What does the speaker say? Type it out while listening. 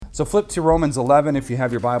So flip to Romans 11 if you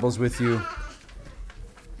have your Bibles with you.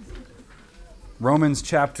 Romans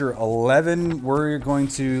chapter 11, we're going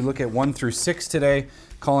to look at 1 through 6 today,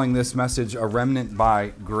 calling this message A Remnant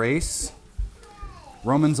by Grace.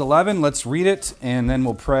 Romans 11, let's read it, and then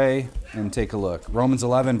we'll pray and take a look. Romans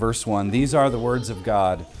 11, verse 1, these are the words of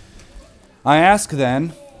God. I ask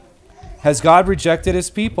then, has God rejected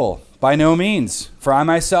his people? By no means, for I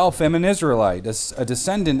myself am an Israelite, a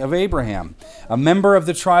descendant of Abraham, a member of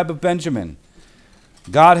the tribe of Benjamin.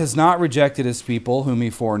 God has not rejected his people whom he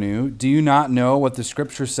foreknew. Do you not know what the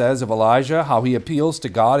scripture says of Elijah, how he appeals to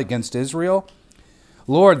God against Israel?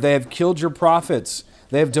 Lord, they have killed your prophets.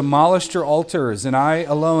 They have demolished your altars, and I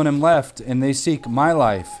alone am left, and they seek my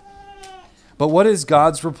life. But what is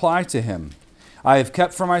God's reply to him? I have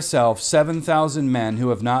kept for myself 7,000 men who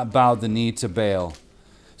have not bowed the knee to Baal.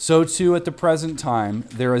 So too at the present time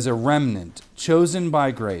there is a remnant chosen by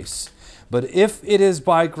grace. But if it is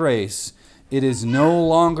by grace, it is no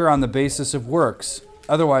longer on the basis of works.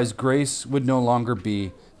 Otherwise, grace would no longer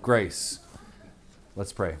be grace.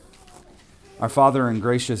 Let's pray. Our Father and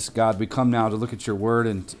gracious God, we come now to look at your word,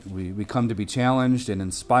 and we come to be challenged and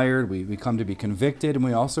inspired. We come to be convicted, and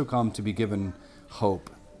we also come to be given hope.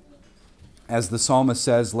 As the psalmist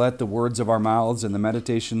says, let the words of our mouths and the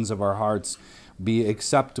meditations of our hearts be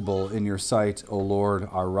acceptable in your sight, O Lord,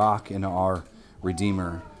 our rock and our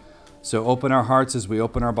Redeemer. So open our hearts as we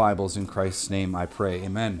open our Bibles. In Christ's name I pray.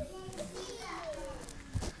 Amen.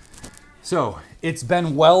 So it's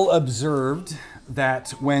been well observed that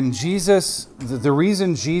when Jesus, the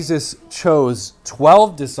reason Jesus chose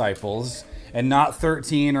 12 disciples and not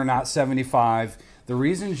 13 or not 75, the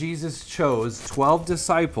reason Jesus chose 12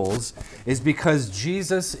 disciples is because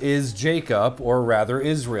Jesus is Jacob, or rather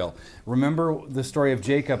Israel. Remember the story of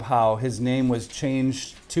Jacob, how his name was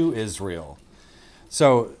changed to Israel.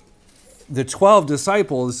 So the 12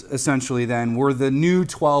 disciples, essentially then, were the new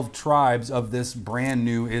 12 tribes of this brand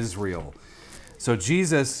new Israel. So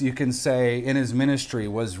Jesus, you can say, in his ministry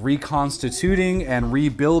was reconstituting and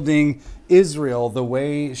rebuilding Israel the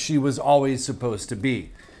way she was always supposed to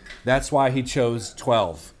be. That's why he chose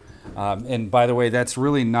 12. And by the way, that's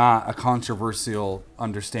really not a controversial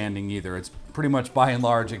understanding either. It's pretty much by and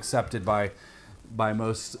large accepted by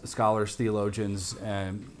most scholars, theologians,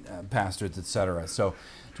 and pastors, etc. So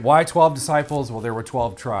why 12 disciples? Well, there were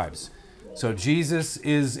 12 tribes. So Jesus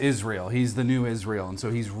is Israel. He's the new Israel. And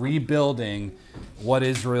so he's rebuilding what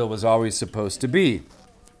Israel was always supposed to be.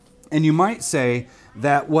 And you might say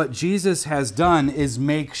that what Jesus has done is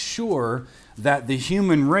make sure that the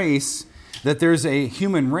human race, that there's a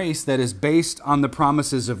human race that is based on the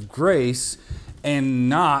promises of grace and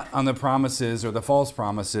not on the promises or the false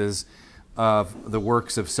promises of the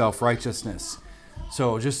works of self-righteousness.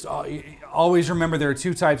 So just always remember there are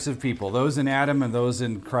two types of people, those in Adam and those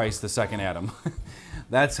in Christ, the second Adam.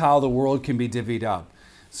 That's how the world can be divvied up.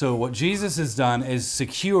 So what Jesus has done is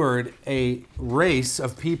secured a race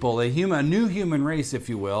of people, a new human race, if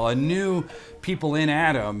you will, a new people in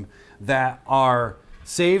Adam that are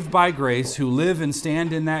saved by grace, who live and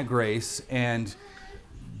stand in that grace, and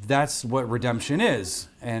that's what redemption is.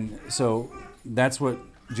 And so that's what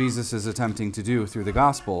Jesus is attempting to do through the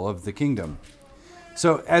gospel of the kingdom.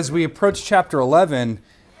 So as we approach chapter 11,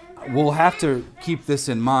 we'll have to keep this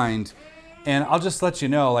in mind. And I'll just let you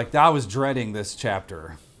know, I was dreading this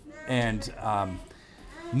chapter. And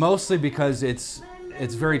mostly because it's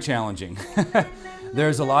very challenging.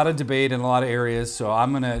 There's a lot of debate in a lot of areas, so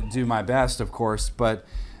I'm going to do my best, of course. But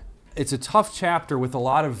it's a tough chapter with a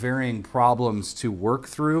lot of varying problems to work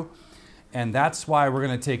through. And that's why we're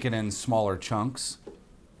going to take it in smaller chunks.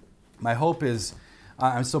 My hope is,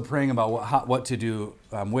 I'm still praying about what to do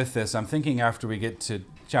with this. I'm thinking after we get to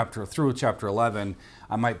chapter 11,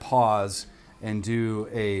 I might pause and do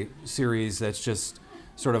a series that's just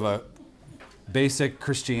sort of a basic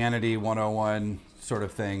Christianity 101 sort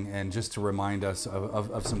of thing, and just to remind us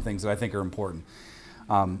of some things that I think are important.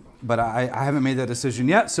 But I haven't made that decision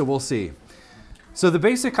yet, so we'll see. So the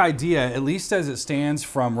basic idea, at least as it stands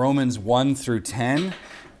from Romans 1 through 10,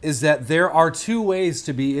 is that there are two ways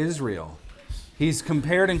to be Israel. He's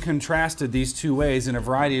compared and contrasted these two ways in a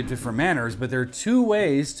variety of different manners, but there are two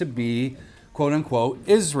ways to be, quote-unquote,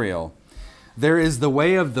 Israel. There is the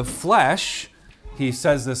way of the flesh. He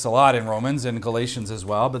says this a lot in Romans and Galatians as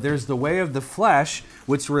well, but there's the way of the flesh,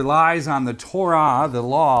 which relies on the Torah, the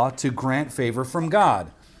law, to grant favor from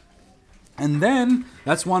God. And then,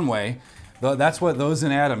 that's one way. That's what those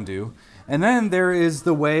in Adam do. And then there is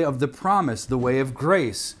the way of the promise, the way of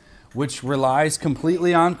grace, which relies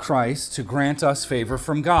completely on Christ to grant us favor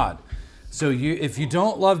from God. So if you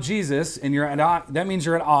don't love Jesus, and that means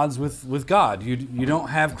you're at odds with God. You don't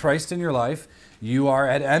have Christ in your life. You are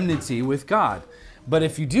at enmity with God. But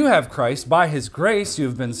if you do have Christ, by his grace you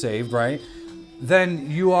have been saved, right? Then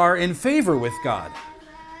you are in favor with God.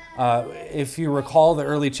 If you recall the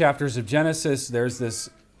early chapters of Genesis, there's this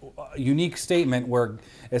unique statement where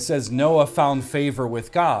it says Noah found favor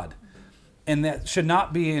with God. And that should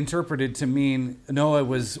not be interpreted to mean Noah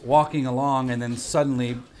was walking along and then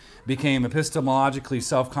suddenly became epistemologically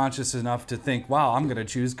self-conscious enough to think, wow, I'm going to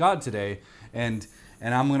choose God today, and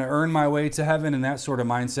I'm going to earn my way to heaven, and that sort of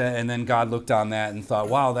mindset. And then God looked on that and thought,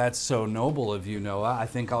 wow, that's so noble of you, Noah. I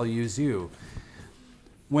think I'll use you.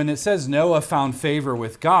 When it says Noah found favor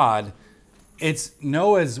with God, it's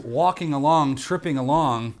Noah's walking along, tripping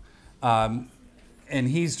along, and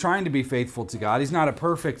he's trying to be faithful to God. He's not a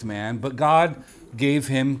perfect man, but God gave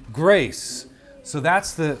him grace. So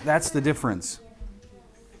that's the difference.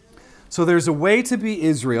 So there's a way to be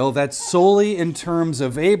Israel that's solely in terms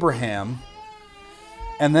of Abraham,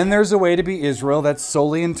 and then there's a way to be Israel that's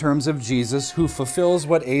solely in terms of Jesus, who fulfills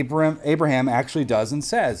what Abraham actually does and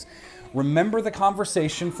says. Remember the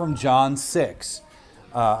conversation from John 6.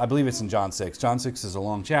 I believe it's in John 6. John 6 is a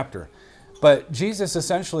long chapter. But Jesus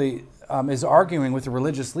essentially is arguing with the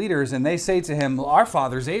religious leaders, and they say to him, our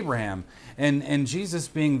father's Abraham. And Jesus,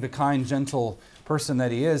 being the kind, gentle person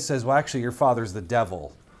that he is, says, well, actually, your father's the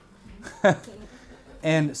devil.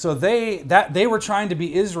 And so they were trying to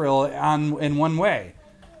be Israel in one way,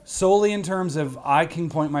 solely in terms of I can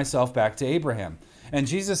point myself back to Abraham. And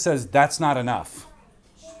Jesus says that's not enough.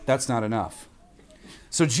 That's not enough.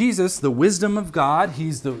 So Jesus, the wisdom of God,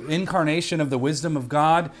 he's the incarnation of the wisdom of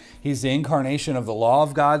God. He's the incarnation of the law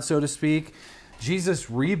of God, so to speak. Jesus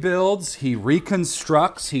rebuilds, he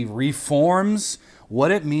reconstructs, he reforms what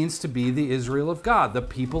it means to be the Israel of God, the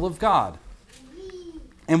people of God.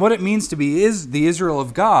 And what it means to be the Israel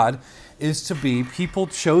of God is to be people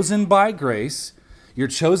chosen by grace. You're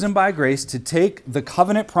chosen by grace to take the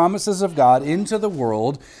covenant promises of God into the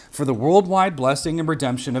world for the worldwide blessing and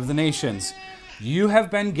redemption of the nations. You have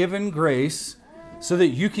been given grace so that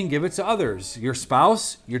you can give it to others. Your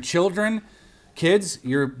spouse, your children, kids,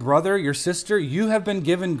 your brother, your sister, you have been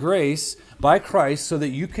given grace by Christ so that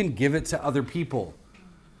you can give it to other people.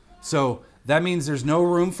 So that means there's no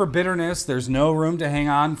room for bitterness. There's no room to hang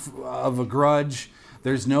on of a grudge.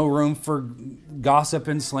 There's no room for gossip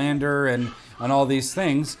and slander and all these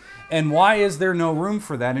things. And why is there no room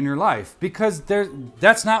for that in your life? Because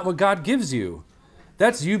that's not what God gives you.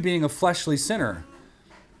 That's you being a fleshly sinner.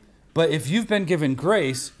 But if you've been given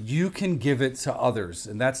grace, you can give it to others.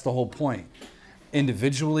 And that's the whole point.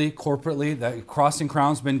 Individually, corporately, that Crossing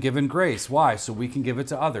Crown's been given grace. Why? So we can give it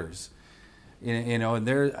to others. And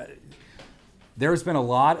there's been a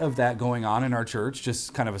lot of that going on in our church.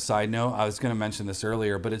 Just kind of a side note, I was going to mention this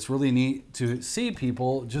earlier, but it's really neat to see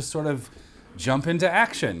people just sort of jump into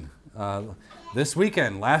action. This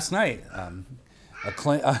weekend, last night,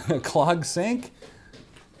 a clogged sink,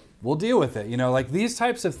 we'll deal with it. Like these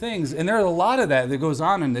types of things. And there's a lot of that goes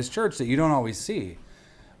on in this church that you don't always see.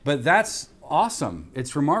 But that's awesome.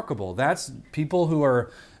 It's remarkable. That's people who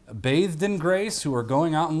are bathed in grace, who are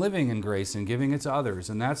going out and living in grace and giving it to others.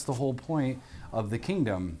 And that's the whole point of the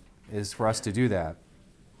kingdom, is for us to do that.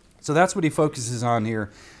 So that's what he focuses on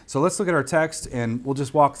here. So let's look at our text, and we'll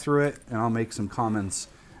just walk through it, and I'll make some comments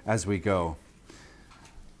as we go.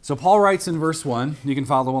 So Paul writes in verse 1, you can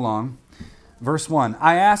follow along. Verse 1,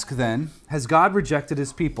 I ask then, has God rejected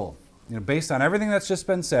his people? Based on everything that's just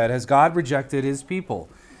been said, has God rejected his people?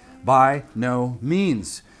 By no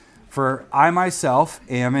means. For I myself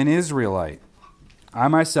am an Israelite. I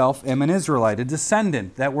myself am an Israelite, a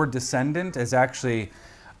descendant. That word descendant is actually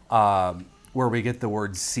where we get the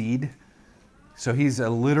word seed. So he's a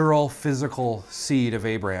literal, physical seed of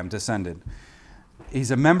Abraham, descendant. He's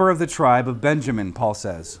a member of the tribe of Benjamin, Paul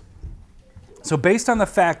says. So based on the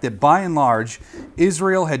fact that by and large,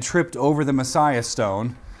 Israel had tripped over the Messiah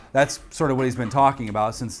stone, that's sort of what he's been talking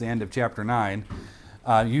about since the end of chapter 9.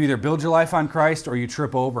 You either build your life on Christ or you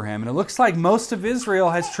trip over him. And it looks like most of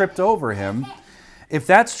Israel has tripped over him. If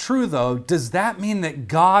that's true, though, does that mean that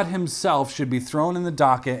God himself should be thrown in the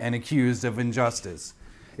docket and accused of injustice?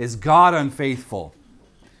 Is God unfaithful?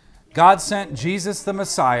 God sent Jesus the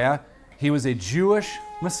Messiah. He was a Jewish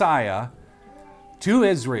Messiah to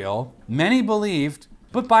Israel. Many believed,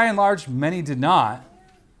 but by and large, many did not.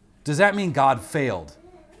 Does that mean God failed?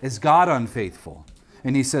 Is God unfaithful?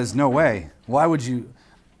 And he says, no way. Why would you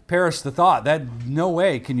perish the thought? No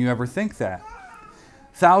way can you ever think that.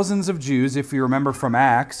 Thousands of Jews, if you remember from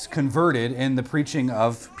Acts, converted in the preaching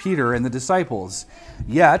of Peter and the disciples.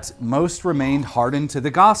 Yet, most remained hardened to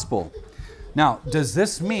the gospel. Now, does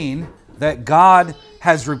this mean that God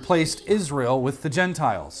has replaced Israel with the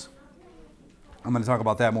Gentiles? I'm going to talk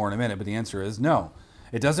about that more in a minute, but the answer is no.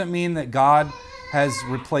 It doesn't mean that God has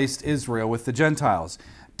replaced Israel with the Gentiles.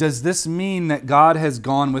 Does this mean that God has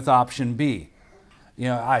gone with option B?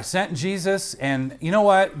 I sent Jesus, and you know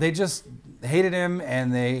what? They just hated him,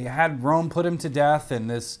 and they had Rome put him to death in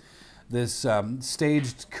this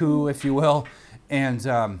staged coup, if you will. And,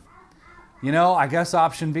 I guess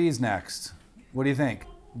option B is next. What do you think?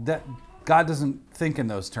 That God doesn't think in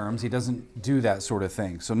those terms. He doesn't do that sort of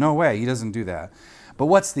thing. So no way, he doesn't do that. But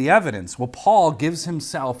what's the evidence? Well, Paul gives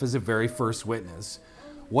himself as a very first witness.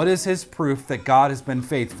 What is his proof that God has been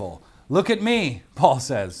faithful? Look at me, Paul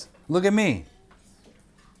says. Look at me.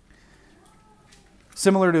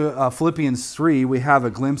 Similar to Philippians 3, we have a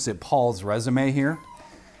glimpse at Paul's resume here.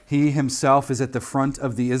 He himself is at the front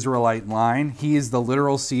of the Israelite line. He is the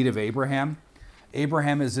literal seed of Abraham.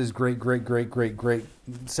 Abraham is his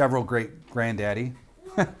several great granddaddy.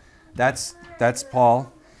 That's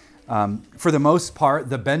Paul. For the most part,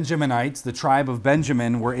 the Benjaminites, the tribe of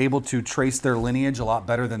Benjamin, were able to trace their lineage a lot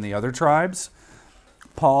better than the other tribes.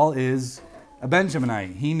 Paul is a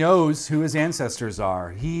Benjaminite. He knows who his ancestors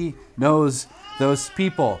are. He knows those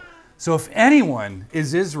people. So if anyone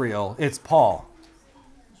is Israel, it's Paul.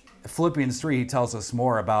 Philippians 3, he tells us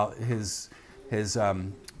more about his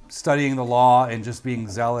studying the law and just being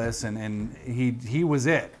zealous, and he was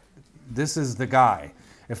it. This is the guy.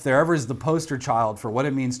 If there ever is the poster child for what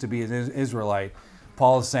it means to be an Israelite,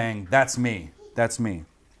 Paul is saying, that's me. That's me.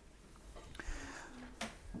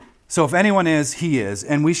 So if anyone is, he is.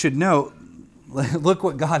 And we should note, look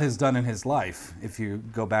what God has done in his life. If you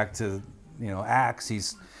go back to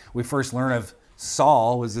Acts, we first learn of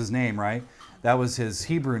Saul was his name, right? That was his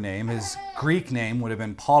Hebrew name. His Greek name would have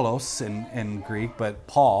been Paulos in Greek, but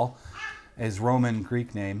Paul, his Roman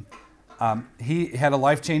Greek name. He had a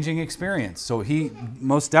life-changing experience. So he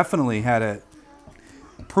most definitely had a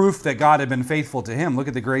proof that God had been faithful to him. Look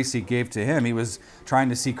at the grace he gave to him. He was trying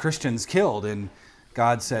to see Christians killed, and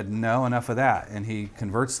God said, no, enough of that. And he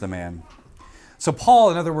converts the man. So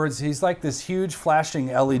Paul, in other words, he's like this huge flashing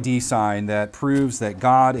LED sign that proves that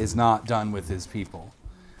God is not done with his people.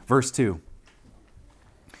 Verse 2.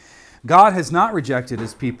 God has not rejected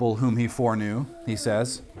his people whom he foreknew, he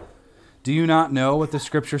says. Do you not know what the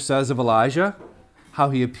scripture says of Elijah? How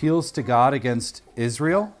he appeals to God against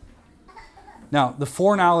Israel? Now, the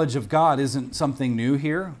foreknowledge of God isn't something new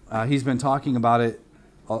here. He's been talking about it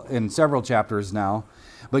in several chapters now.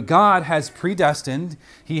 But God has predestined.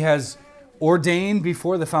 He has ordained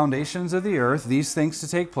before the foundations of the earth these things to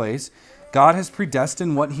take place. God has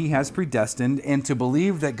predestined what he has predestined, and to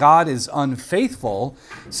believe that God is unfaithful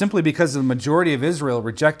simply because the majority of Israel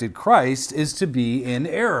rejected Christ is to be in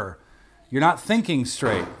error. You're not thinking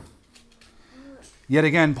straight. Yet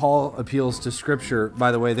again, Paul appeals to Scripture.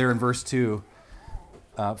 By the way, there in verse 2,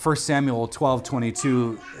 1 Samuel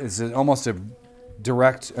 12:22 is almost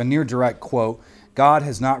a near direct quote. God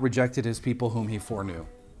has not rejected his people whom he foreknew.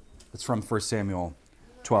 It's from 1 Samuel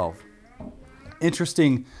 12.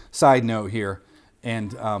 Interesting side note here,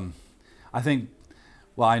 and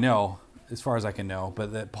I know, as far as I can know,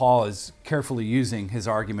 but that Paul is carefully using his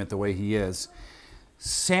argument the way he is.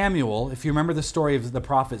 Samuel, if you remember the story of the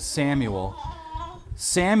prophet Samuel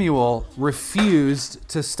refused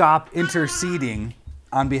to stop interceding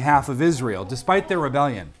on behalf of Israel, despite their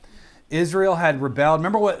rebellion. Israel had rebelled.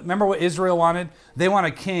 Remember what Israel wanted? They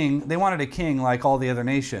wanted a king. They wanted a king like all the other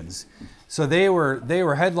nations. So they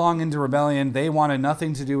were headlong into rebellion. They wanted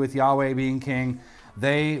nothing to do with Yahweh being king.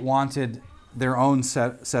 They wanted their own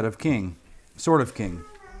set of king, sort of king.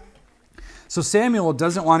 So Samuel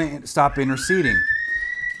doesn't want to stop interceding.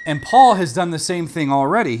 And Paul has done the same thing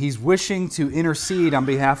already. He's wishing to intercede on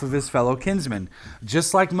behalf of his fellow kinsmen,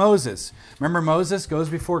 just like Moses. Remember, Moses goes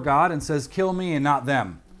before God and says, kill me and not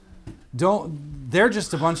them. They're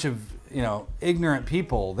just a bunch of, ignorant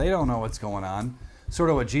people. They don't know what's going on. Sort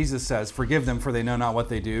of what Jesus says, forgive them for they know not what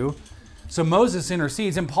they do. So Moses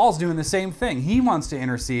intercedes, and Paul's doing the same thing. He wants to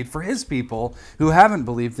intercede for his people who haven't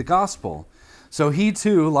believed the gospel. So he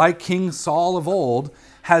too, like King Saul of old,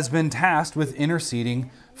 has been tasked with interceding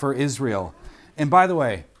for Israel. And by the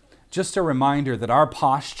way, just a reminder that our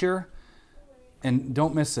posture, and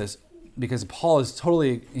don't miss this, because Paul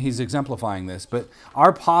he's exemplifying this, but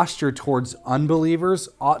our posture towards unbelievers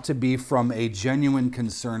ought to be from a genuine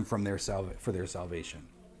concern for their salvation.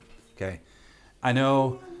 Okay? I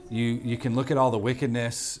know you can look at all the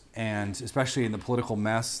wickedness, and especially in the political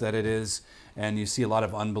mess that it is, and you see a lot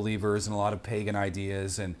of unbelievers and a lot of pagan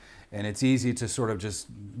ideas, and it's easy to sort of just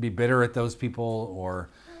be bitter at those people or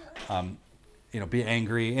be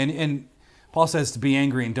angry. And Paul says to be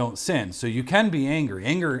angry and don't sin. So you can be angry.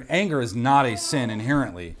 Anger is not a sin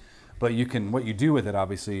inherently, but what you do with it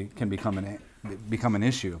obviously can become an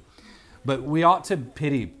issue. But we ought to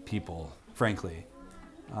pity people, frankly,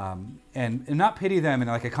 and not pity them in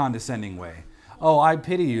like a condescending way. Oh, I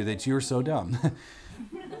pity you that you're so dumb.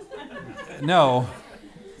 No,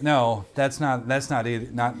 that's not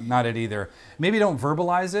it either. Maybe don't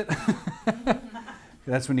verbalize it.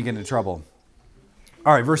 That's when you get into trouble.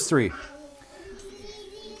 All right, verse 3.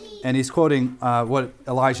 And he's quoting what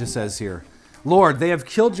Elijah says here. Lord, they have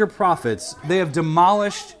killed your prophets. They have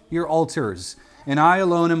demolished your altars. And I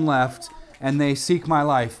alone am left, and they seek my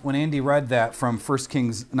life. When Andy read that from 1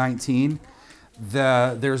 Kings 19,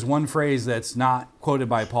 there's one phrase that's not quoted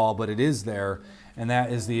by Paul, but it is there, and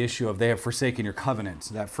that is the issue of they have forsaken your covenant.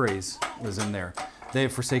 That phrase was in there. They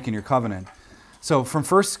have forsaken your covenant. So from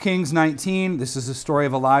 1 Kings 19, this is the story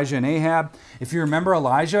of Elijah and Ahab. If you remember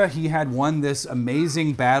Elijah, he had won this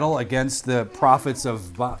amazing battle against the prophets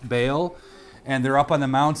of Baal, and they're up on the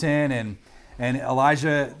mountain, and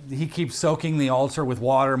Elijah, he keeps soaking the altar with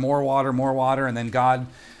water, and then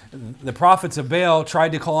the prophets of Baal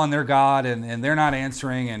tried to call on their God, and they're not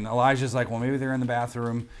answering, and Elijah's like, well, maybe they're in the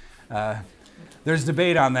bathroom. There's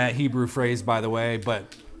debate on that Hebrew phrase, by the way,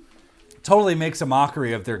 but totally makes a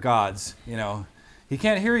mockery of their gods. He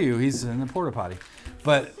can't hear you. He's in the porta potty.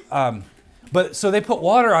 But so they put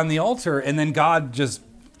water on the altar, and then God just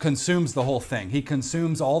consumes the whole thing. He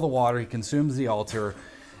consumes all the water. He consumes the altar.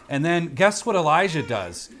 And then guess what Elijah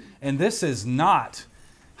does? And this is not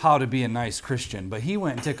how to be a nice Christian, but he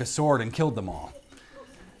went and took a sword and killed them all.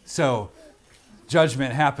 So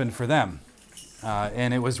judgment happened for them.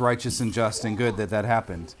 And it was righteous and just and good that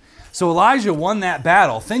happened. So Elijah won that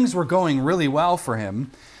battle. Things were going really well for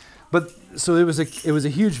him. But so it was a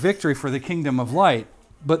huge victory for the kingdom of light.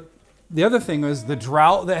 But the other thing was the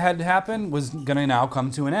drought that had happened was going to now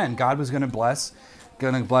come to an end. God was going to bless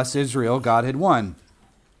Israel. God had won.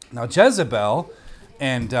 Now Jezebel,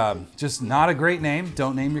 and just not a great name.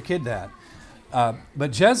 Don't name your kid that.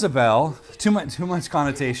 But Jezebel, too much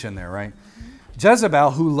connotation there, right?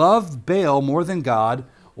 Jezebel, who loved Baal more than God,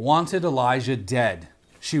 wanted Elijah dead.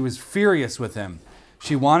 She was furious with him.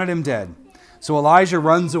 She wanted him dead. So Elijah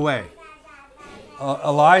runs away.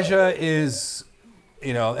 Elijah is,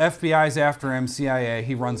 FBI's after him, CIA,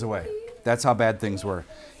 he runs away. That's how bad things were.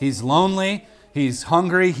 He's lonely, he's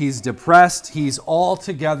hungry, he's depressed, he's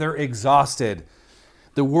altogether exhausted.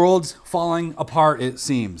 The world's falling apart, it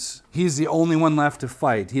seems. He's the only one left to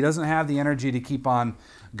fight. He doesn't have the energy to keep on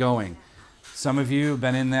going. Some of you have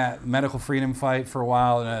been in that medical freedom fight for a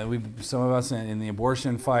while. Some of us in the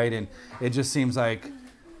abortion fight, and it just seems like,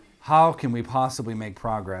 how can we possibly make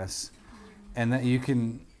progress? And that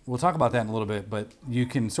we'll talk about that in a little bit, but you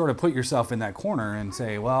can sort of put yourself in that corner and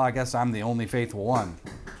say, well, I guess I'm the only faithful one.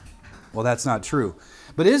 Well, that's not true.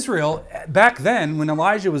 But Israel, back then, when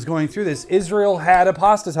Elijah was going through this, Israel had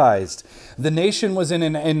apostatized. The nation was in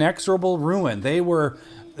an inexorable ruin.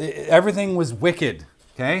 Everything was wicked,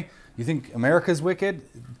 okay? You think America's wicked?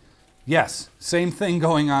 Yes, same thing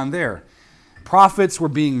going on there. Prophets were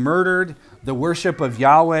being murdered. The worship of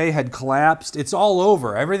Yahweh had collapsed. It's all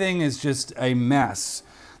over. Everything is just a mess.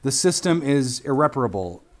 The system is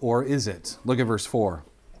irreparable, or is it? Look at verse 4.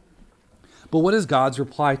 But what is God's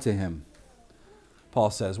reply to him? Paul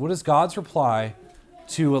says, what is God's reply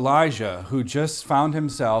to Elijah, who just found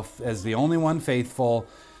himself as the only one faithful?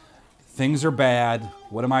 Things are bad.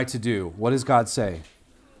 What am I to do? What does God say?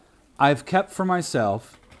 I've kept for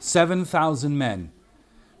myself 7,000 men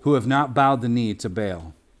who have not bowed the knee to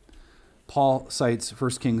Baal. Paul cites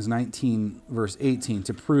 1 Kings 19, verse 18,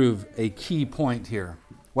 to prove a key point here.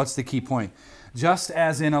 What's the key point? Just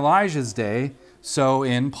as in Elijah's day, so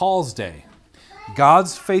in Paul's day.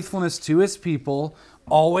 God's faithfulness to his people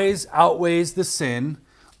always outweighs the sin,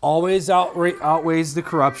 always outweighs the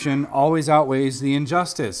corruption, always outweighs the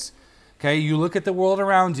injustice. Okay, you look at the world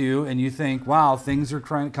around you and you think, wow, things are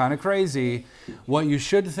kind of crazy. What you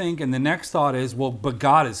should think, and the next thought is, well, but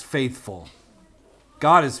God is faithful.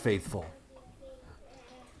 God is faithful.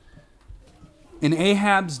 In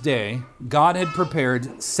Ahab's day, God had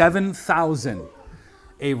prepared 7,000,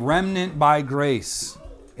 a remnant by grace,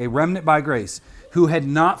 who had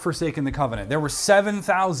not forsaken the covenant. There were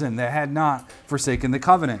 7,000 that had not forsaken the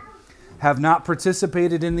covenant, have not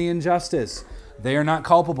participated in the injustice. They are not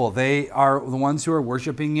culpable. They are the ones who are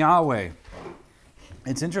worshiping Yahweh.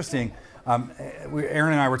 It's interesting.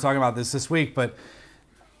 Aaron and I were talking about this week, but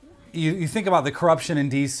you think about the corruption in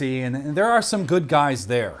D.C., and there are some good guys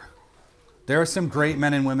there. There are some great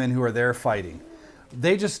men and women who are there fighting.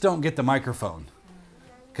 They just don't get the microphone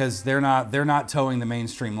because they're not towing the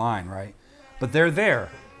mainstream line, right? but they're there.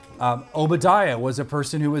 Obadiah was a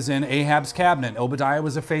person who was in Ahab's cabinet. Obadiah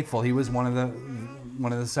was a faithful. He was one of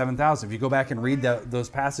the 7,000. If you go back and read those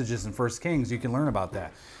passages in 1 Kings, you can learn about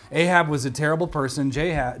that. Ahab was a terrible person.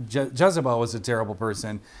 Jezebel was a terrible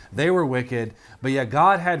person. They were wicked, but yet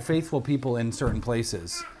God had faithful people in certain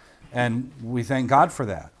places, and we thank God for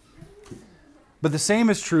that. But the same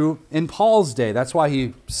is true in Paul's day. That's why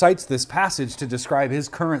he cites this passage to describe his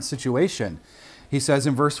current situation. He says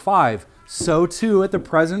in verse 5, "So too at the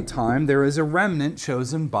present time there is a remnant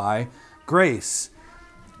chosen by grace.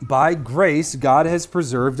 By grace God has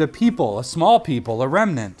preserved a people, a small people, a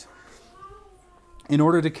remnant, in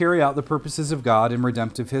order to carry out the purposes of God in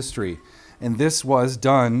redemptive history. And this was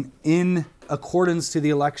done in accordance to the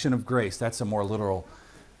election of grace." That's a more literal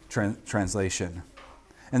translation.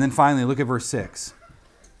 And then finally, look at verse 6.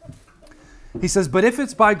 He says, "But if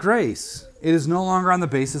it's by grace, it is no longer on the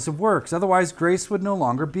basis of works. Otherwise, grace would no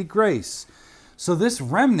longer be grace." So this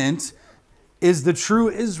remnant is the true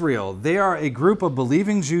Israel. They are a group of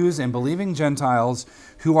believing Jews and believing Gentiles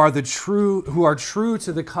who are true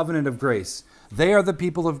to the covenant of grace. They are the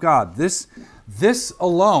people of God. This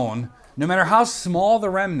alone, no matter how small the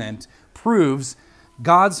remnant, proves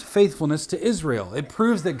God's faithfulness to Israel. It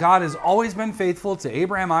proves that God has always been faithful to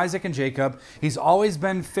Abraham, Isaac, and Jacob. He's always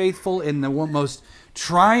been faithful in the most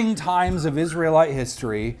trying times of Israelite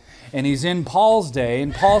history. And he's in Paul's day,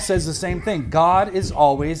 and Paul says the same thing. God is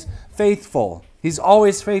always faithful. He's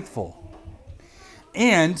always faithful.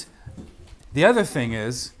 And the other thing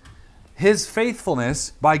is, his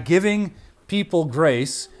faithfulness by giving people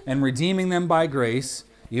grace and redeeming them by grace,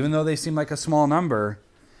 even though they seem like a small number,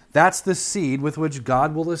 that's the seed with which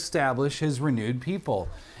God will establish his renewed people.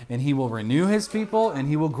 And he will renew his people, and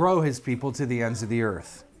he will grow his people to the ends of the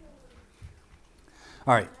earth.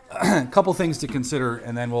 All right, a couple things to consider,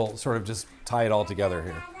 and then we'll sort of just tie it all together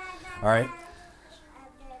here. All right.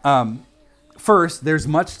 First, there's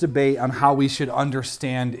much debate on how we should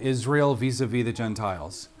understand Israel vis-a-vis the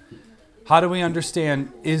Gentiles. How do we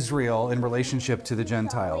understand Israel in relationship to the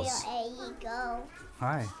Gentiles? There you go.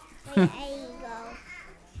 Hi. There you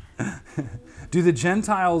go. Do the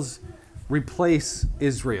Gentiles replace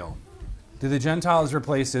Israel? Do the Gentiles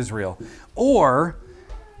replace Israel? Or,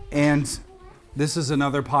 and this is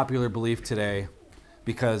another popular belief today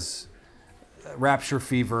because rapture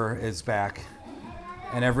fever is back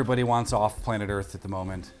and everybody wants off planet Earth at the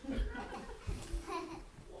moment.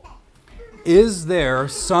 Is there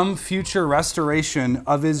some future restoration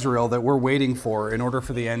of Israel that we're waiting for in order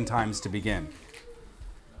for the end times to begin?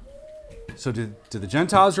 So do the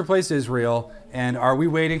Gentiles replace Israel, and are we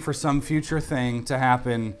waiting for some future thing to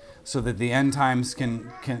happen so that the end times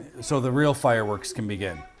so the real fireworks can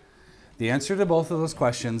begin? The answer to both of those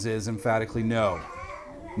questions is emphatically no.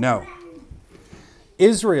 No.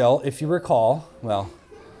 Israel, if you recall, well,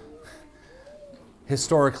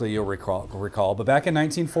 historically you'll recall, but back in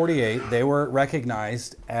 1948, they were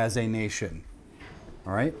recognized as a nation.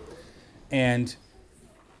 All right? And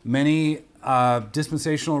many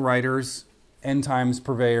dispensational writers, end times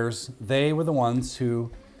purveyors, they were the ones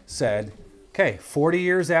who said, okay, 40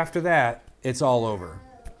 years after that, it's all over.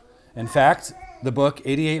 In fact, the book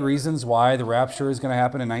 88 Reasons Why the Rapture is going to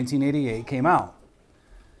Happen in 1988 came out.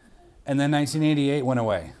 And then 1988 went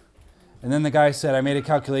away. And then the guy said, I made a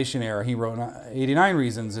calculation error. He wrote 89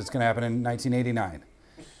 reasons it's going to happen in 1989.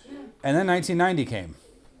 And then 1990 came.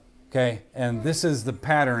 Okay? And this is the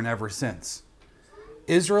pattern ever since.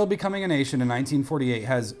 Israel becoming a nation in 1948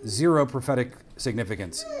 has zero prophetic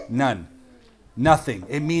significance. None. Nothing.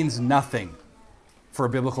 It means nothing for a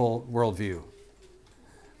biblical worldview.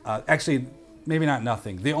 Actually, maybe not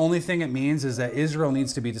nothing. The only thing it means is that Israel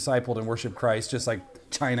needs to be discipled and worship Christ, just like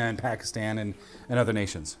China and Pakistan and other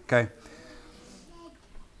nations. Okay?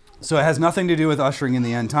 So it has nothing to do with ushering in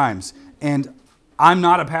the end times. And I'm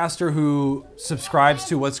not a pastor who subscribes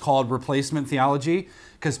to what's called replacement theology,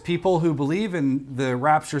 because people who believe in the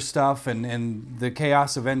rapture stuff and the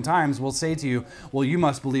chaos of end times will say to you, well, you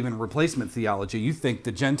must believe in replacement theology. You think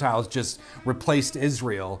the Gentiles just replaced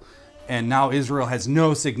Israel, and now Israel has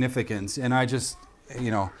no significance. And I just,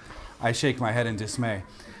 I shake my head in dismay.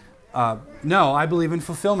 No, I believe in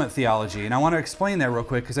fulfillment theology, and I want to explain that real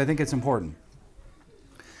quick because I think it's important.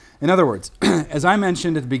 In other words, as I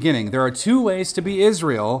mentioned at the beginning, there are two ways to be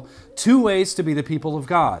Israel, two ways to be the people of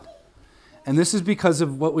God. And this is because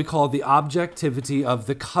of what we call the objectivity of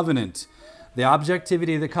the covenant. The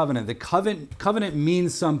objectivity of the covenant. The covenant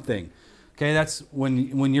means something. Okay, that's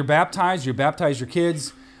when you're baptized, you baptize your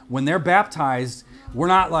kids. When they're baptized, we're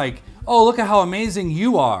not like, oh, look at how amazing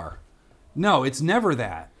you are. No, it's never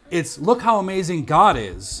that. It's look how amazing God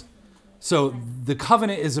is. So the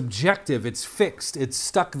covenant is objective, it's fixed, it's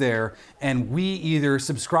stuck there, and we either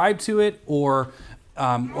subscribe to it or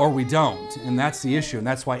we don't. And that's the issue. And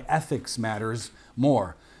that's why ethics matters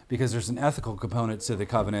more, because there's an ethical component to the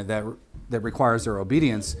covenant that requires our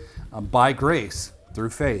obedience by grace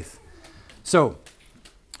through faith. So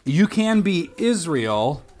you can be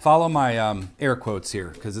Israel. Follow my air quotes here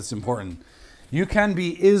because it's important. You can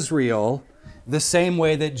be Israel the same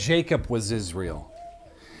way that Jacob was Israel.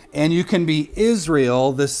 And you can be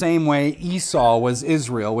Israel the same way Esau was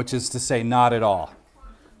Israel, which is to say, not at all.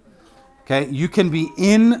 Okay? You can be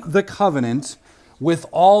in the covenant with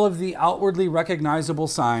all of the outwardly recognizable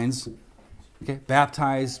signs. Okay?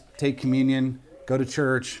 Baptize, take communion, go to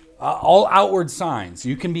church, all outward signs.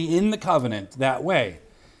 You can be in the covenant that way.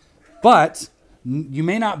 But you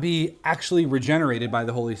may not be actually regenerated by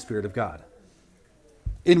the Holy Spirit of God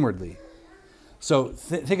inwardly. So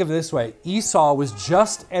think of it this way. Esau was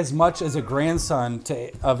just as much as a grandson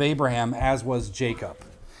of Abraham as was Jacob.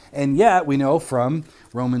 And yet we know from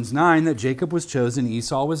Romans 9 that Jacob was chosen,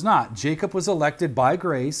 Esau was not. Jacob was elected by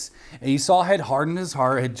grace. Esau had hardened his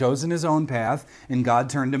heart, had chosen his own path, and God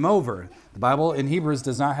turned him over. The Bible in Hebrews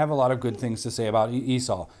does not have a lot of good things to say about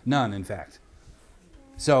Esau. None, in fact.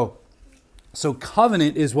 So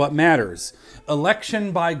covenant is what matters.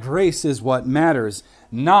 Election by grace is what matters.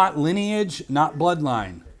 Not lineage, not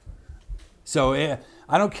bloodline. So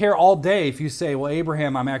I don't care all day if you say, well,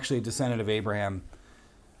 Abraham, I'm actually a descendant of Abraham.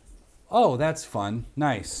 Oh, that's fun.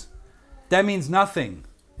 Nice. That means nothing.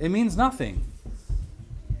 It means nothing.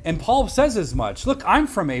 And Paul says as much. Look, I'm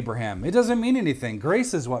from Abraham. It doesn't mean anything.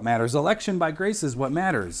 Grace is what matters. Election by grace is what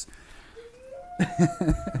matters.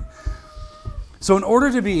 So in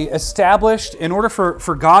order to be established, in order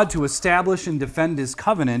for God to establish and defend his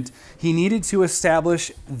covenant, he needed to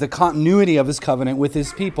establish the continuity of his covenant with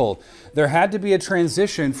his people. There had to be a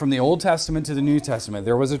transition from the Old Testament to the New Testament.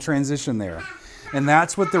 There was a transition there. And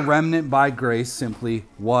that's what the remnant by grace simply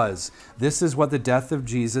was. This is what the death of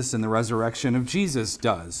Jesus and the resurrection of Jesus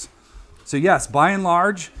does. So yes, by and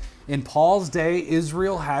large, in Paul's day,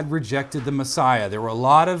 Israel had rejected the Messiah. There were a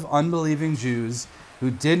lot of unbelieving Jews who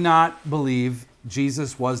did not believe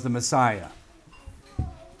Jesus was the Messiah.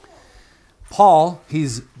 Paul,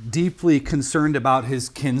 he's deeply concerned about his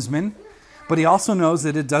kinsmen, but he also knows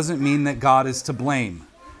that it doesn't mean that God is to blame,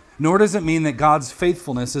 nor does it mean that God's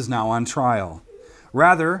faithfulness is now on trial.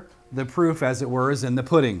 Rather, the proof, as it were, is in the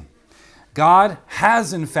pudding. God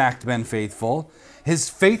has in fact been faithful. His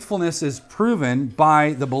faithfulness is proven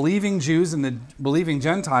by the believing Jews and the believing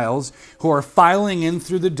Gentiles who are filing in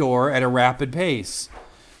through the door at a rapid pace.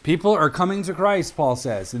 People are coming to Christ, Paul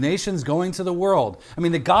says. The nation's going to the world. I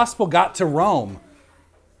mean, the gospel got to Rome.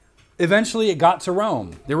 Eventually, it got to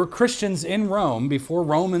Rome. There were Christians in Rome before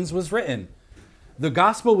Romans was written. The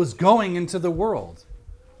gospel was going into the world.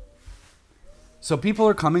 So people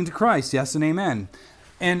are coming to Christ, yes and amen.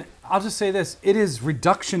 And I'll just say this. It is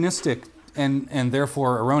reductionistic and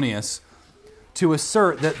therefore erroneous to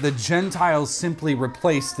assert that the Gentiles simply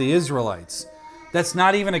replaced the Israelites. That's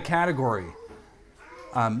not even a category.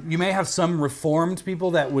 You may have some Reformed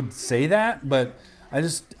people that would say that, but I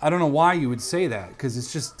don't know why you would say that, because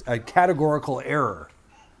it's just a categorical error.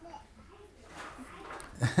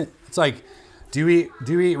 It's like, do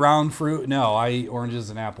you eat round fruit? No, I eat oranges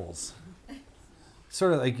and apples.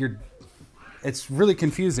 Sort of like it's really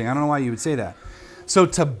confusing. I don't know why you would say that. So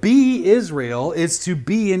to be Israel is to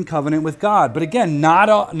be in covenant with God. But again, not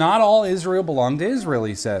all Israel belonged to Israel,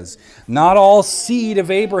 he says. Not all seed of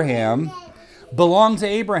Abraham belong to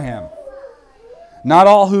Abraham. Not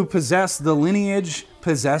all who possess the lineage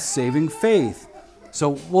possess saving faith.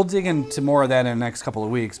 So we'll dig into more of that in the next couple of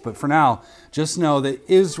weeks. But for now, just know that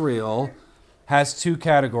Israel has two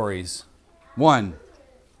categories. One,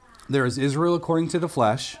 there is Israel according to the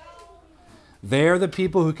flesh. They are the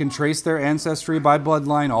people who can trace their ancestry by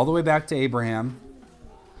bloodline all the way back to Abraham.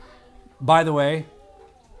 By the way,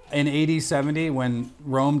 in AD 70, when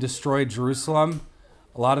Rome destroyed Jerusalem,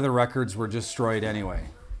 a lot of the records were destroyed anyway.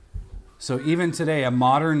 So even today, a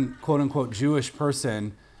modern quote-unquote Jewish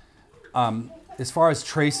person, as far as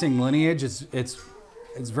tracing lineage, it's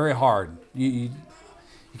very hard. You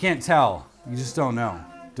can't tell. You just don't know.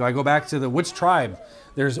 Do I go back to which tribe?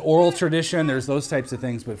 There's oral tradition, there's those types of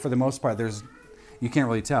things, but for the most part, you can't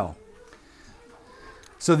really tell.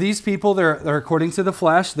 So these people, they're according to the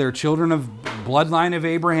flesh. They're children of bloodline of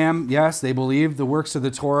Abraham. Yes, they believe the works of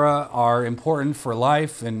the Torah are important for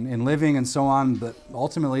life and living and so on, but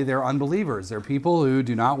ultimately they're unbelievers. They're people who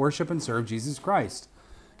do not worship and serve Jesus Christ.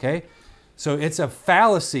 Okay? So it's a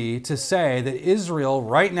fallacy to say that Israel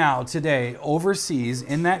right now, today, overseas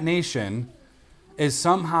in that nation is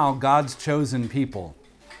somehow God's chosen people.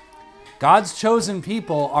 God's chosen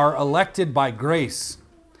people are elected by grace.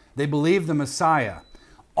 They believe the Messiah.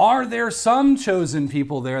 Are there some chosen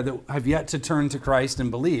people there that have yet to turn to Christ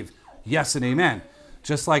and believe? Yes and amen.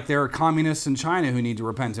 Just like there are communists in China who need to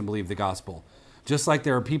repent and believe the gospel. Just like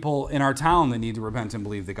there are people in our town that need to repent and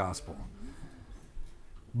believe the gospel.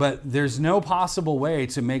 But there's no possible way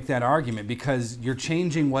to make that argument because you're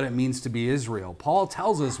changing what it means to be Israel. Paul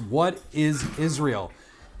tells us what is Israel.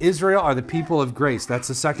 Israel are the people of grace. That's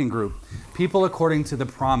the second group. People according to the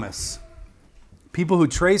promise. People who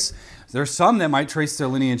trace, there's some that might trace their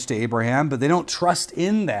lineage to Abraham, but they don't trust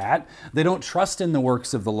in that. They don't trust in the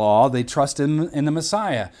works of the law. They trust in the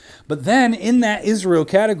Messiah. But then in that Israel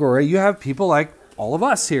category, you have people like all of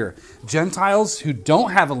us here. Gentiles who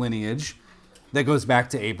don't have a lineage that goes back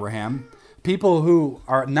to Abraham. People who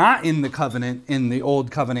are not in the covenant, in the old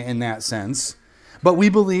covenant in that sense. But we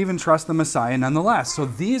believe and trust the Messiah nonetheless. So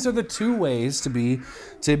these are the two ways to be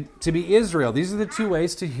Israel. These are the two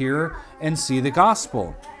ways to hear and see the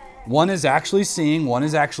gospel. One is actually seeing, one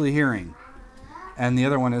is actually hearing. And the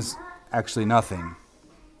other one is actually nothing.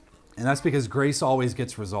 And that's because grace always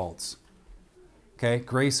gets results. Okay?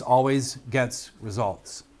 Grace always gets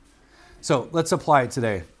results. So let's apply it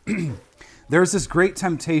today. There's this great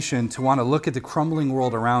temptation to want to look at the crumbling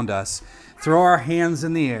world around us, throw our hands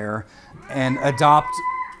in the air, and adopt,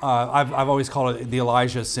 I've always called it the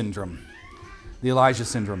Elijah syndrome. The Elijah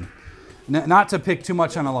syndrome. Not to pick too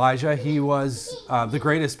much on Elijah, he was the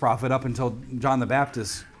greatest prophet up until John the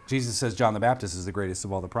Baptist. Jesus says John the Baptist is the greatest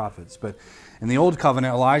of all the prophets. But in the Old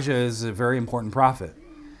Covenant, Elijah is a very important prophet.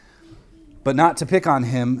 But not to pick on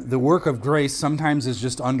him, the work of grace sometimes is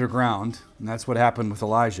just underground, and that's what happened with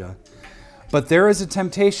Elijah. But there is a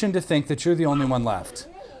temptation to think that you're the only one left.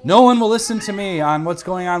 No one will listen to me on what's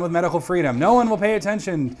going on with medical freedom. No one will pay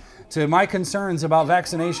attention to my concerns about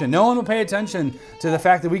vaccination. No one will pay attention to the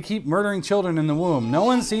fact that we keep murdering children in the womb. No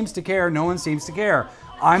one seems to care. No one seems to care.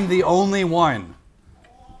 I'm the only one.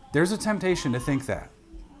 There's a temptation to think that.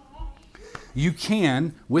 You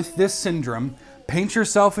can, with this syndrome, paint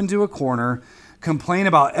yourself into a corner, complain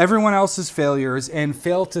about everyone else's failures, and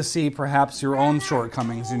fail to see perhaps your own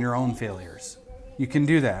shortcomings and your own failures. You can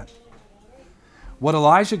do that. What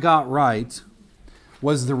Elijah got right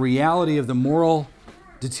was the reality of the moral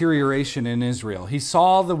deterioration in Israel. He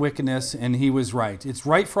saw the wickedness and he was right. It's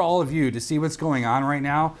right for all of you to see what's going on right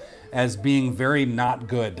now as being very not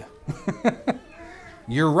good.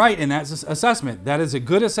 You're right in that assessment. That is a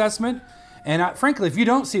good assessment. And frankly, if you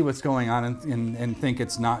don't see what's going on and think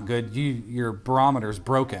it's not good, your barometer's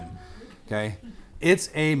broken. Okay?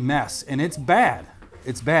 It's a mess, and it's bad.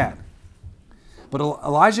 It's bad. But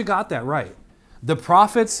Elijah got that right. The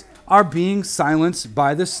prophets are being silenced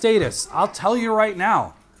by the statists. I'll tell you right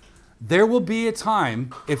now, there will be a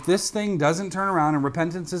time, if this thing doesn't turn around and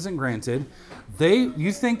repentance isn't granted,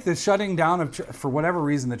 you think the shutting down of, for whatever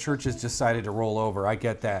reason, the church has decided to roll over. I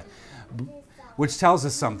get that. Which tells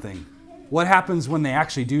us something. What happens when they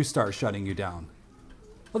actually do start shutting you down?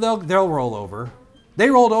 Well, they'll roll over. They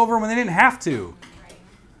rolled over when they didn't have to.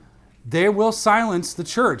 They will silence the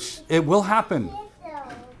church. It will happen.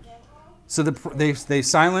 So they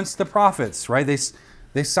silenced the prophets, right?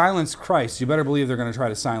 They silenced Christ. You better believe they're going to try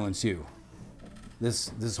to silence you.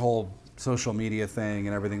 This whole social media thing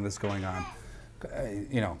and everything that's going on,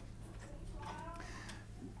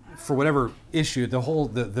 for whatever issue,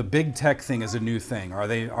 the big tech thing is a new thing. Are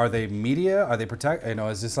they media? Are they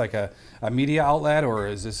is this like a media outlet, or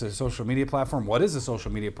is this a social media platform? What is a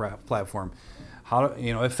social media platform?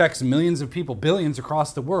 It affects millions of people, billions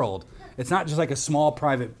across the world. It's not just like a small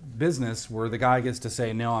private business where the guy gets to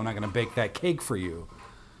say, no, I'm not going to bake that cake for you.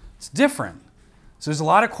 It's different. So there's a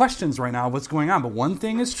lot of questions right now of what's going on. But one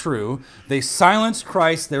thing is true. They silenced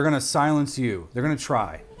Christ. They're going to silence you. They're going to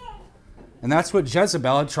try. And that's what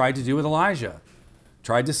Jezebel had tried to do with Elijah.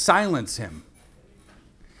 Tried to silence him.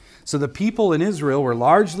 So the people in Israel were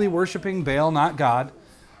largely worshiping Baal, not God.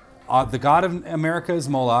 The God of America is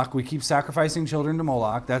Moloch. We keep sacrificing children to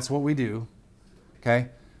Moloch. That's what we do. Okay?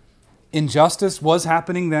 Injustice was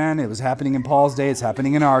happening then. It was happening in Paul's day. It's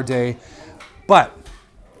happening in our day. But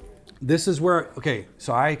this is where,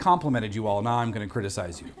 so I complimented you all. Now I'm going to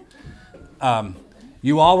criticize you.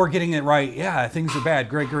 You all were getting it right. Yeah, things are bad.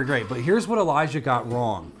 Great. But here's what Elijah got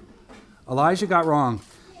wrong. Elijah got wrong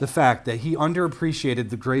the fact that he underappreciated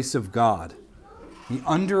the grace of God. He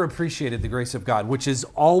underappreciated the grace of God, which is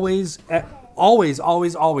always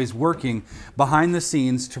working behind the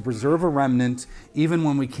scenes to preserve a remnant, even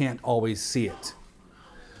when we can't always see it.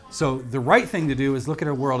 So the right thing to do is look at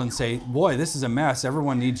our world and say, boy, this is a mess.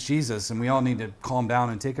 Everyone needs Jesus, and we all need to calm down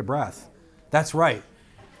and take a breath. That's right.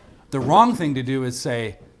 The wrong thing to do is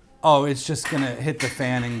say, oh, it's just going to hit the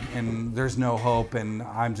fan and there's no hope and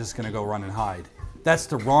I'm just going to go run and hide. That's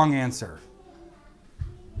the wrong answer.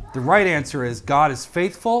 The right answer is God is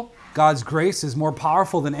faithful. God's grace is more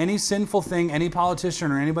powerful than any sinful thing any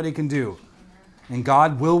politician or anybody can do. And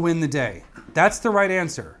God will win the day. That's the right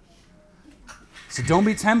answer. So don't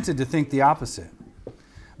be tempted to think the opposite.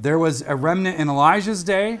 There was a remnant in Elijah's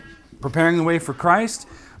day, preparing the way for Christ.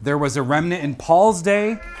 There was a remnant in Paul's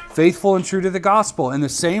day, faithful and true to the gospel. And the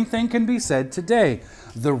same thing can be said today.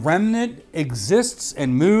 The remnant exists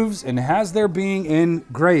and moves and has their being in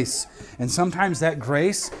grace. And sometimes that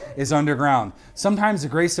grace is underground. Sometimes the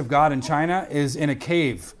grace of God in China is in a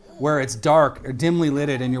cave where it's dark or dimly lit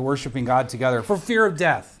and you're worshiping God together for fear of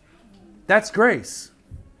death. That's grace.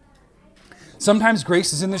 Sometimes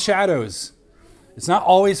grace is in the shadows. It's not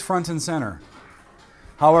always front and center.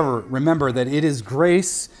 However, remember that it is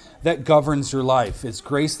grace that governs your life. It's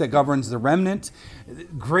grace that governs the remnant.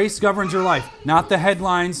 Grace governs your life, not the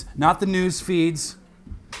headlines, not the news feeds,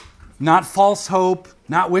 not false hope,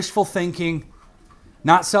 not wishful thinking,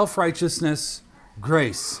 not self-righteousness.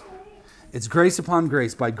 Grace. It's grace upon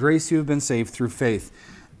grace. By grace you have been saved through faith.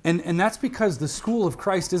 And that's because the school of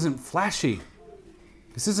Christ isn't flashy.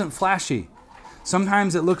 This isn't flashy.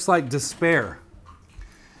 Sometimes it looks like despair.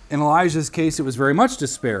 In Elijah's case, it was very much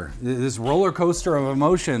despair, this roller coaster of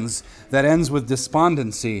emotions that ends with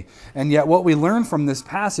despondency. And yet what we learn from this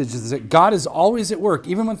passage is that God is always at work,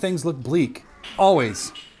 even when things look bleak.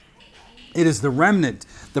 Always. It is the remnant,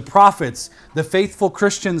 the prophets, the faithful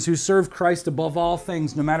Christians who serve Christ above all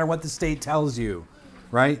things, no matter what the state tells you,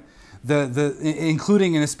 right?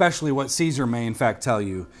 Including and especially what Caesar may in fact tell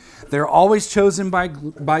you. They're always chosen by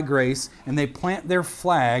grace, and they plant their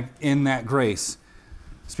flag in that grace.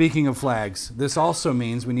 Speaking of flags, this also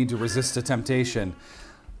means we need to resist the temptation.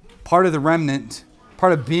 Part of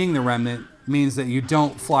being the remnant means that you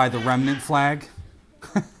don't fly the remnant flag.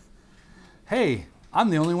 Hey,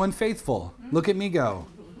 I'm the only one faithful. Look at me go.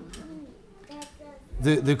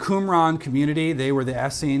 The Qumran community, they were the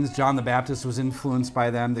Essenes. John the Baptist was influenced by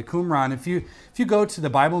them. The Qumran, if you go to the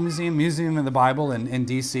Bible Museum of the Bible in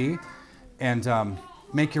D.C., and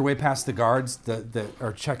make your way past the guards that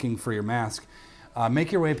are checking for your mask,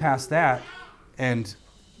 make your way past that and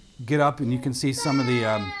get up and you can see some of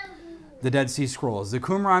the Dead Sea Scrolls. The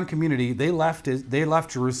Qumran community, they left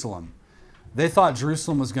Jerusalem. They thought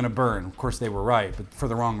Jerusalem was going to burn. Of course, they were right, but for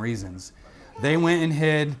the wrong reasons. They went and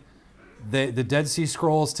hid. The Dead Sea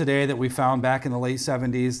Scrolls today that we found back in the late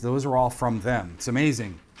 70s, those are all from them. It's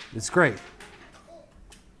amazing. It's great.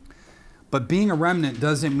 But being a remnant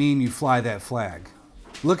doesn't mean you fly that flag.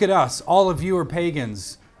 Look at us. All of you are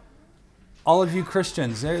pagans. All of you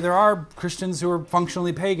Christians. There are Christians who are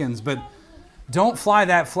functionally pagans, but don't fly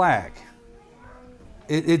that flag.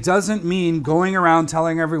 It doesn't mean going around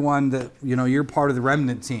telling everyone that you're part of the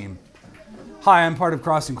remnant team. Hi, I'm part of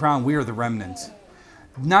Cross and Crown. We are the remnant.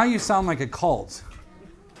 Now you sound like a cult,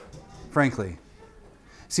 frankly.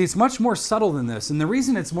 See, it's much more subtle than this. And the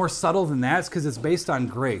reason it's more subtle than that is because it's based on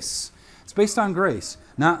grace. It's based on grace,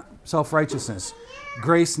 not self-righteousness.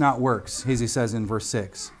 Grace, not works, as he says in verse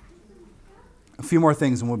 6. A few more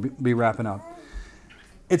things and we'll be wrapping up.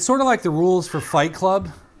 It's sort of like the rules for Fight Club.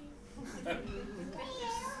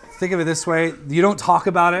 Think of it this way. You don't talk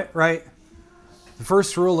about it, right? The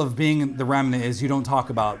first rule of being the remnant is you don't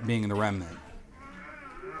talk about being the remnant.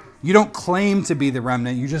 You don't claim to be the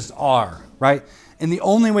remnant, you just are, right? And the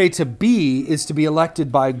only way to be is to be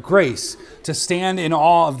elected by grace, to stand in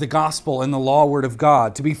awe of the gospel and the law word of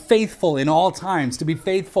God, to be faithful in all times, to be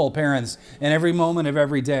faithful, parents, in every moment of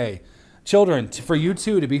every day. Children, for you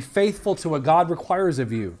too, to be faithful to what God requires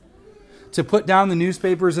of you. To put down the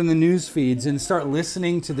newspapers and the news feeds and start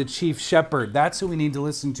listening to the chief shepherd. That's who we need to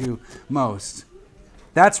listen to most.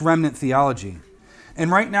 That's remnant theology. And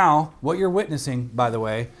right now, what you're witnessing, by the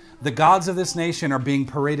way, the gods of this nation are being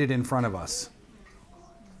paraded in front of us.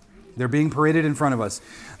 They're being paraded in front of us.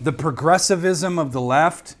 The progressivism of the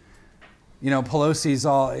left, Pelosi's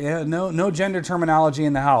all, no gender terminology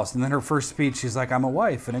in the House. And then her first speech, she's like, I'm a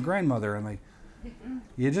wife and a grandmother. And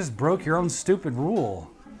you just broke your own stupid rule.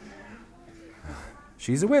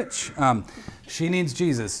 She's a witch. She needs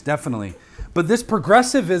Jesus, definitely. But this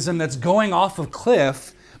progressivism that's going off a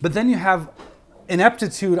cliff, but then you have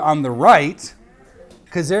ineptitude on the right,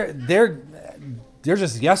 because they're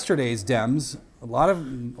just yesterday's Dems. A lot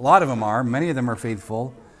of them are. Many of them are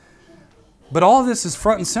faithful. But all of this is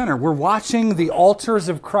front and center. We're watching the altars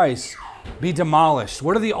of Christ be demolished.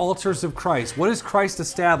 What are the altars of Christ? What has Christ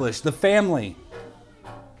established? The family.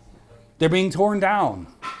 They're being torn down.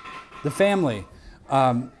 The family.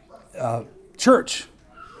 church,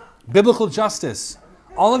 biblical justice.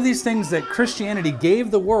 All of these things that Christianity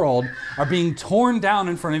gave the world are being torn down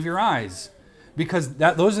in front of your eyes because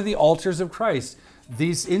those are the altars of Christ.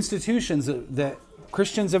 These institutions that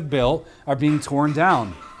Christians have built are being torn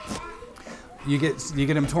down. You get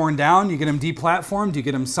them torn down, you get them deplatformed, you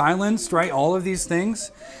get them silenced, right? All of these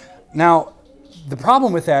things. Now, the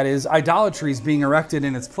problem with that is idolatry is being erected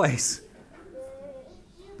in its place.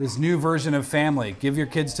 This new version of family. Give your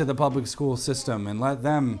kids to the public school system and let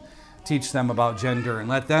them teach them about gender and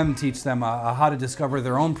let them teach them how to discover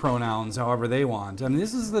their own pronouns however they want. I mean,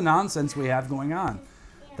 this is the nonsense we have going on.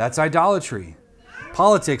 That's idolatry.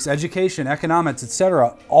 Politics, education, economics,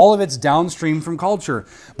 etc. All of it's downstream from culture.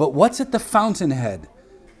 But what's at the fountainhead?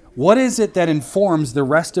 What is it that informs the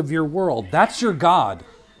rest of your world? That's your God.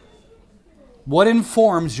 What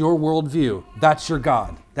informs your worldview? That's your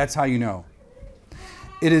God. That's how you know.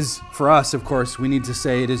 It is, for us, of course, we need to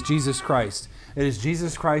say it is Jesus Christ. It is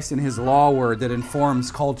Jesus Christ and his law word that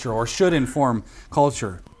informs culture, or should inform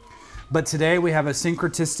culture. But today we have a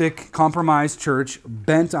syncretistic, compromised church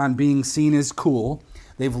bent on being seen as cool.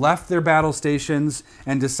 They've left their battle stations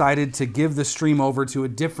and decided to give the stream over to a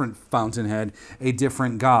different fountainhead, a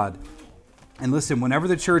different God. And listen, whenever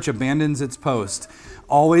the church abandons its post,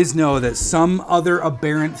 always know that some other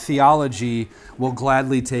aberrant theology will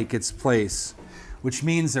gladly take its place. Which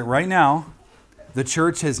means that right now, the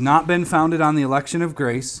church has not been founded on the election of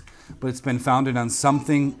grace, but it's been founded on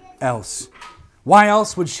something else. Why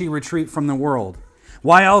else would she retreat from the world?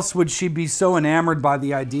 Why else would she be so enamored by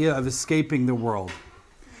the idea of escaping the world?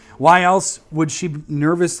 Why else would she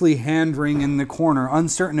nervously hand-wring in the corner,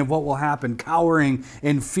 uncertain of what will happen, cowering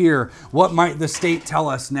in fear? What might the state tell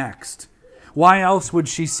us next? Why else would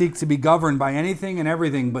she seek to be governed by anything and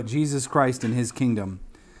everything but Jesus Christ and his kingdom?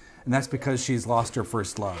 And that's because she's lost her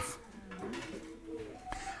first love.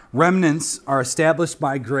 Remnants are established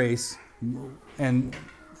by grace, and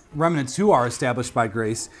remnants who are established by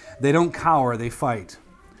grace, they don't cower, they fight.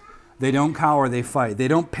 They don't cower, they fight. They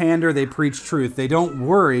don't pander, they preach truth. They don't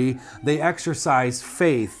worry, they exercise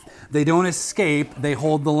faith. They don't escape, they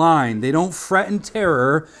hold the line. They don't fret in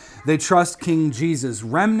terror, they trust King Jesus.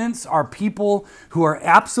 Remnants are people who are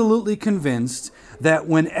absolutely convinced that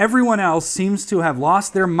when everyone else seems to have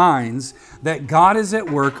lost their minds, that God is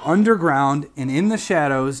at work underground and in the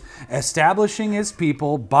shadows, establishing his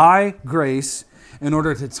people by grace in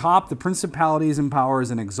order to top the principalities and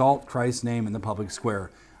powers and exalt Christ's name in the public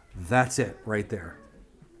square. That's it right there.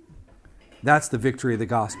 That's the victory of the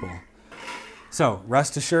gospel. So,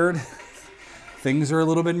 rest assured, things are a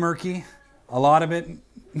little bit murky. A lot of it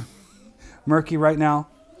murky right now.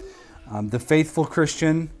 The faithful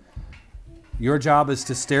Christian, your job is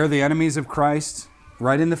to stare the enemies of Christ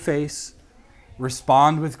right in the face,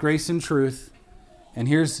 respond with grace and truth, and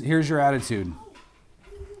here's your attitude.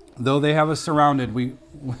 Though they have us surrounded, we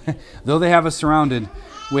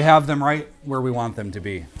have them right where we want them to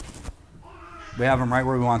be. We have them right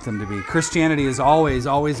where we want them to be. Christianity has always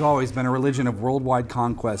been a religion of worldwide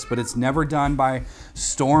conquest, but it's never done by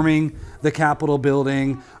storming the Capitol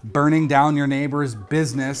building, burning down your neighbor's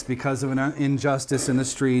business because of an injustice in the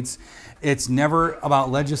streets. It's never about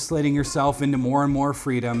legislating yourself into more and more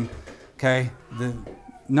freedom. Okay?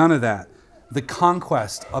 None of that. The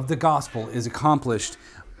conquest of the gospel is accomplished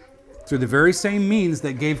through the very same means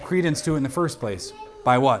that gave credence to it in the first place.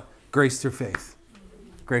 By what? Grace through faith.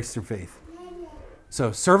 Grace through faith.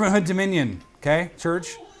 So, servanthood dominion, okay,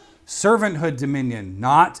 church? Servanthood dominion,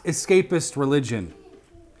 not escapist religion.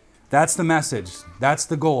 That's the message. That's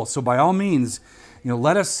the goal. So, by all means,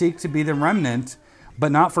 let us seek to be the remnant, but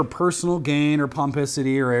not for personal gain or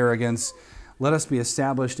pomposity or arrogance. Let us be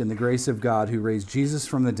established in the grace of God who raised Jesus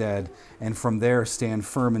from the dead, and from there stand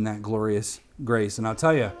firm in that glorious grace. And I'll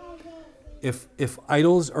tell you, if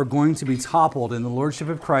idols are going to be toppled and the lordship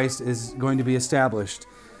of Christ is going to be established,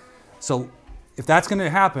 so if that's going to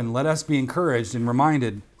happen, let us be encouraged and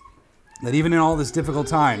reminded that even in all these difficult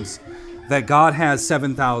times, that God has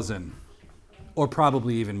 7,000, or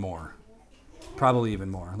probably even more. Probably even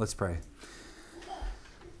more. Let's pray.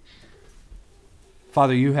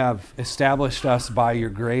 Father, you have established us by your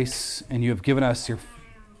grace, and you have given us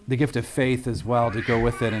the gift of faith as well to go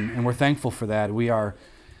with it, and we're thankful for that. We are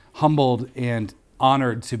humbled and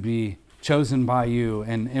honored to be chosen by you,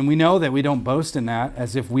 and we know that we don't boast in that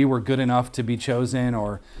as if we were good enough to be chosen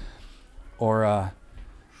or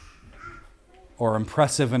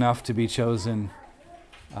impressive enough to be chosen.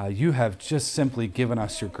 You have just simply given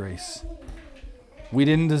us your grace. We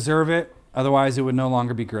didn't deserve it, otherwise it would no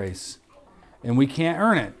longer be grace. And we can't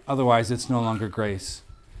earn it, otherwise it's no longer grace.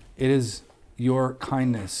 It is your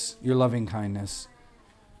kindness, your loving kindness.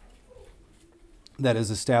 that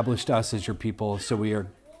has established us as your people. So we are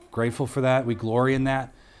grateful for that. We glory in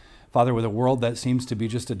that. Father, with a world that seems to be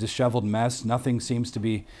just a disheveled mess, nothing seems to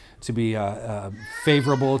be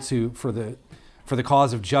favorable for the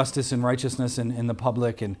cause of justice and righteousness in the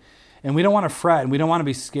public. And we don't want to fret, and we don't want to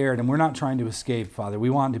be scared, and we're not trying to escape, Father. We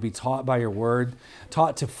want to be taught by your word,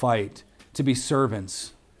 taught to fight, to be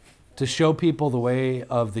servants, to show people the way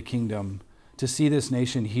of the kingdom, to see this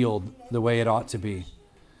nation healed the way it ought to be.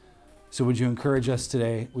 So would you encourage us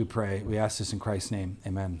today, we pray. We ask this in Christ's name.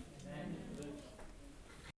 Amen.